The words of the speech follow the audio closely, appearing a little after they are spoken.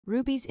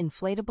Rubie's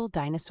inflatable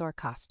dinosaur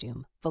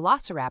costume.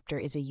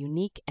 Velociraptor is a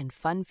unique and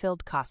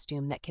fun-filled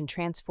costume that can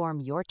transform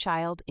your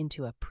child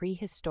into a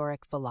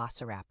prehistoric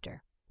velociraptor,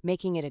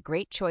 making it a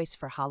great choice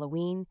for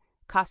Halloween,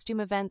 costume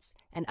events,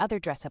 and other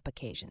dress-up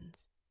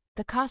occasions.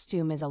 The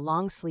costume is a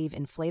long-sleeve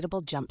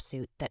inflatable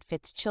jumpsuit that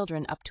fits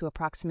children up to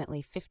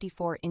approximately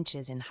 54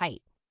 inches in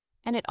height,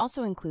 and it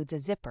also includes a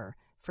zipper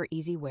for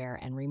easy wear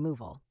and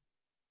removal.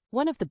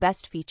 One of the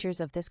best features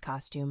of this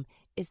costume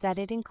is that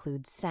it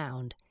includes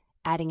sound,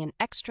 adding an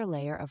extra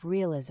layer of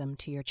realism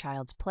to your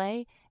child's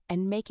play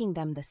and making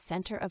them the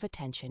center of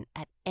attention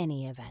at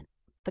any event.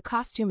 The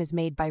costume is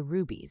made by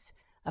Rubie's,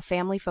 a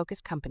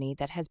family-focused company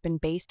that has been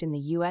based in the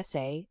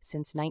USA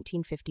since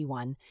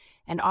 1951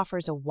 and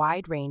offers a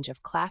wide range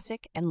of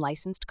classic and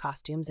licensed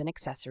costumes and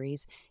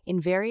accessories in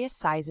various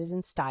sizes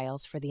and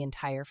styles for the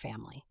entire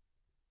family.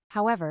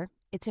 However,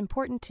 it's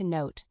important to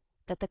note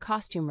that the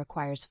costume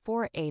requires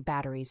 4A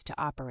batteries to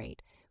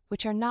operate,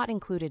 which are not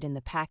included in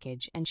the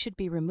package and should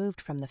be removed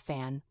from the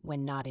fan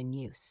when not in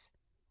use.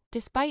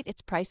 Despite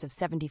its price of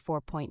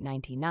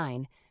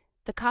 $74.99,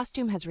 the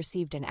costume has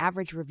received an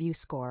average review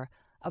score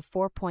of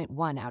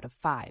 4.1 out of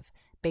 5,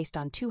 based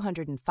on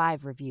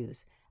 205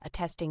 reviews,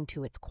 attesting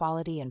to its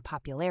quality and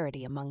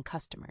popularity among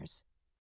customers.